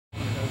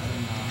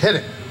Hit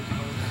it.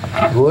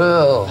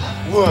 Well.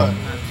 1,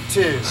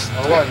 2,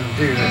 1,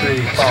 2,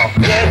 3, 4.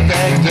 Get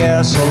that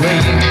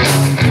gasoline.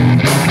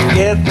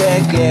 Get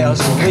that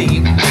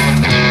gasoline.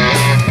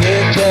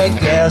 Get that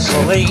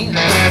gasoline.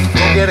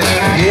 Go get it.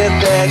 Get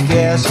that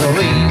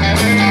gasoline.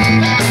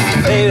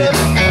 Baby,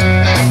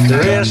 the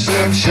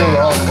restroom sure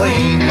all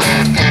clean.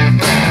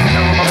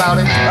 Tell them about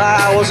it.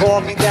 I was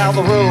walking down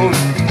the road,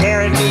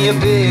 carrying me a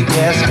big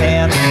gas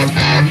can.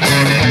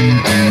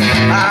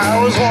 I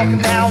was walking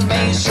down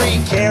Main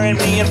Street, carrying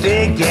me a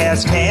big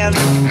gas can. I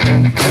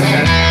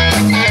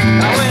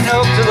went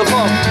up to the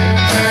pump,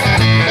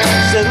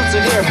 said,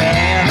 "Listen here,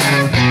 man."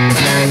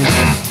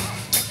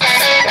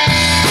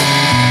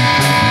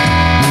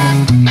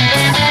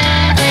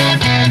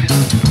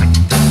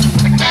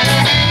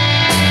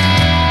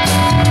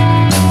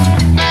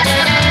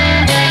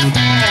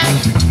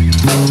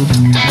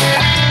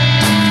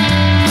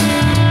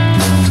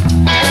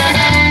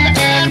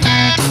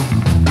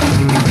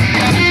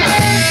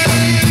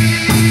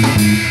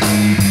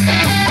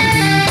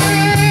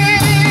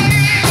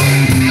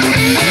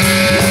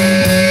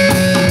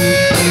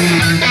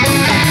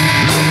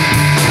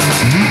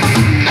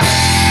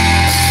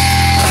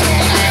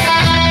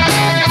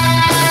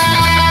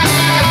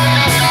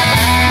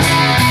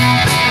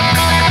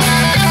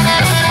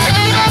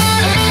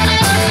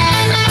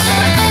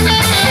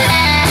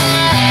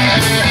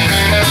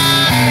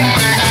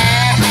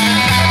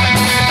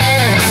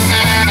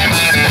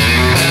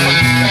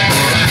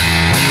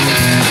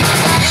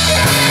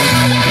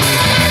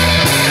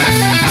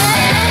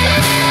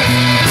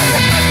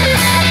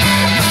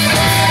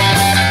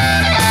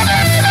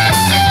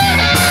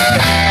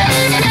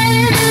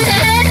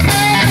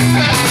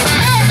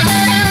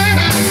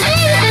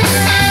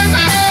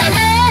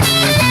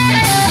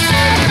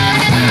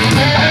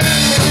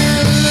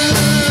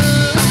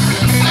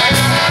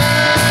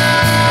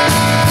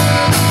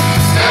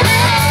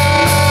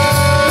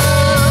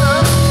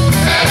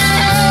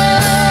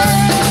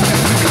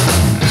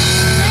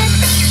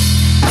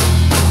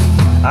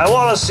 I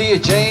wanna see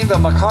it, Jane, but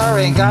my car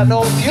ain't got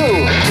no fuel.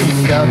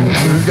 You got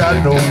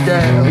no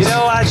gas. You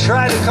know, I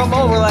tried to come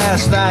over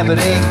last night, but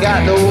ain't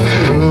got no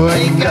fuel.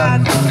 Ain't got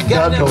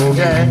no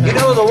gas. You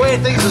know, the way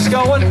things is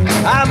going,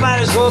 I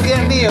might as well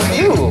get me a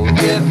mule.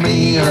 Get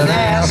me an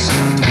ass.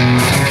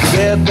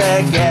 Get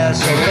that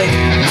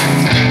gasoline.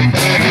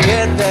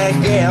 Get that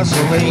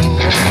gasoline.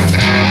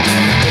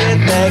 Get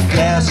that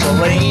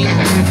gasoline.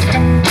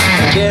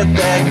 Get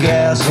that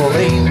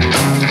gasoline.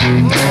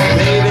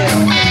 Baby,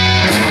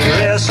 the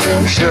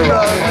restroom sure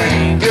are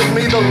clean. Give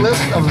me the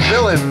list of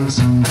villains.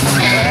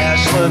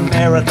 Ashland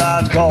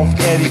Marathon, Golf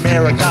Caddy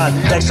Marathon,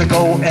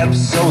 Mexico,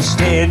 Epso,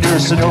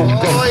 Standard, Sunoco,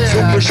 Oh, yeah.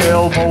 Super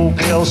Shell,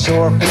 Mobile,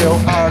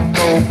 Shorefield,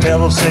 Arco,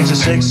 Bill of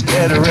 66,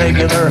 get a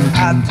regular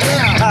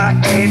octane. I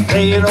ain't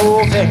paying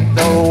no Vic,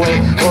 no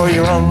way, for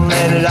your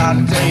unleaded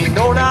octane.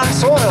 No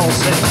non-soil,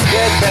 say,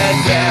 get that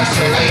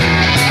gasoline.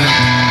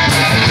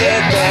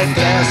 Get that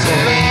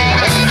gasoline.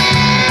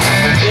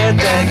 Get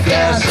that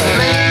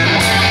gasoline.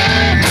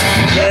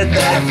 Get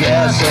that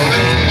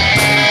gasoline.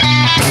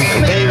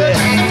 Baby,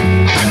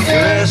 the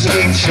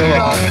restroom sure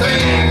are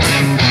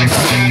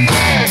clean.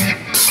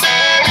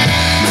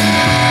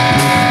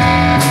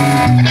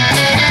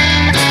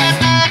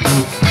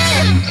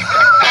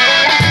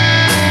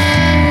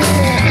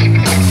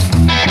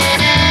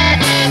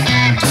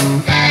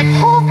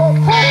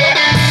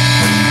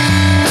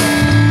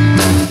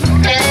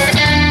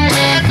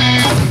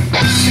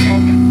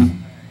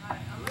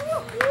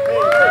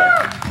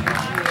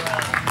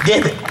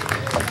 Get it.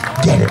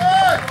 Get it.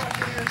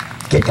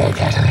 Get that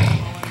gasoline.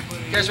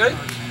 You guys ready?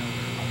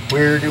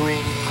 We're doing...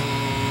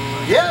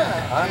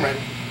 Yeah, I'm ready.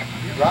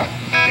 Rock.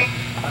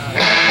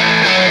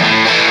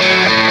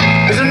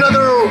 There's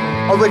another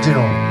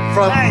original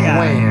from Hang on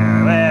Wayne.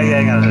 here. Well, yeah,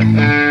 hang on a second.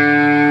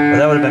 Well,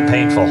 that would have been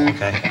painful,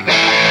 okay.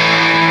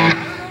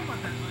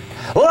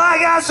 Well, I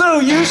got so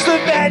used to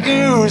bad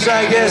news,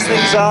 I guess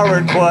things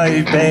aren't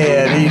quite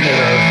bad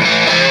enough.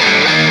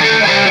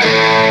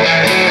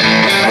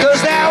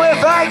 'Cause now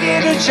if I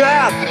get a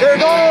job, they're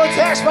gonna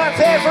tax my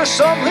pay for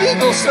some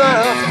legal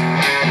stuff.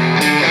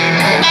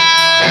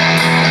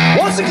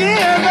 Once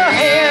again, the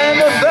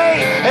hand of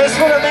fate is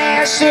put a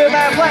mash to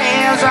my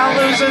plans. I'm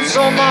losing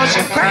so much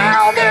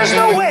ground, there's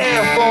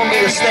nowhere for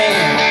me to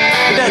stand.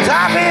 To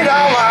top it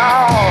all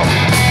off,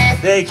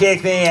 they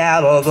kick me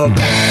out of the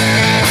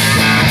band.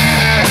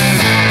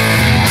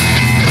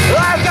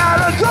 I've got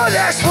a good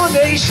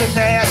explanation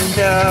that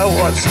no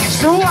one seems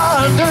to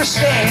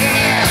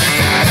understand.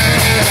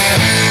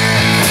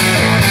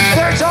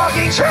 They're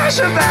talking trash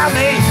about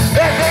me.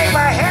 They think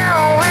my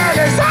heroin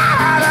is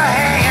out of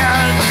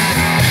hand.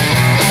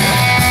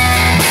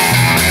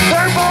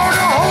 They're bored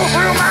a hole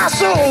through my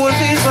soul with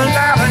these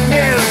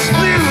monotonous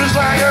blues.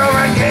 My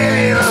girlfriend gave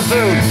me the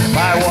food.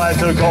 My wife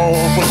took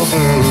home for the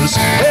booze.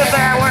 If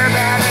that were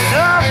bad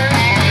enough,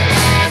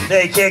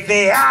 they kicked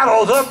me out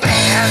of the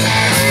band.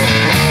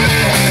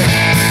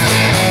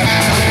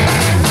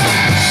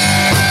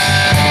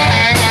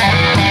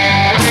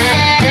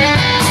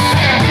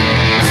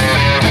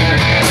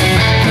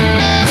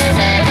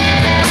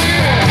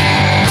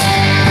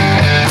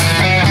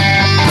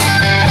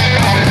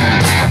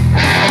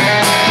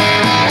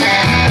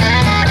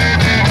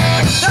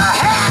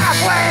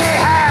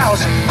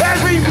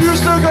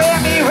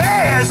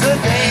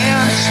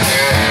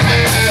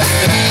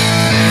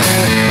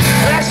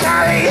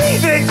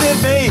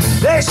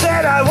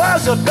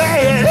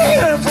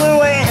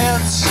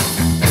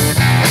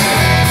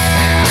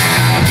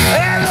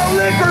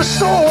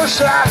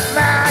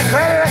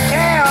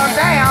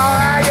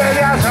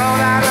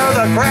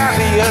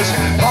 this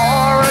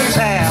foreign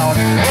town.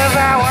 If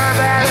I were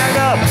bad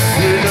enough,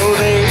 you know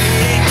they'd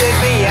kick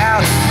me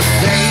out.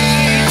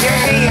 They'd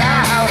kick me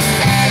out.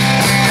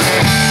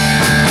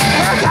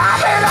 They're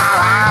coming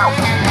all out.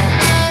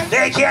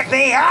 They kicked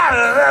me out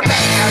of the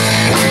band.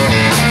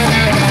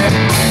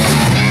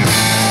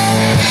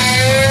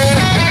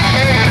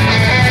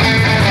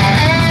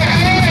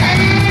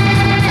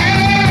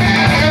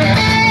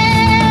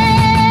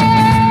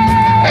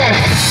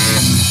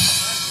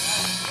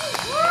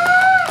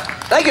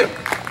 Thank you.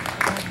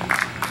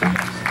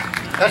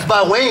 That's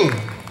by Wayne.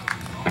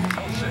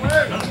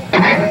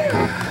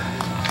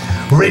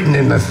 Written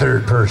in the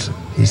third person,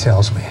 he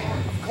tells me.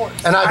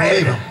 And I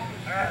believe him.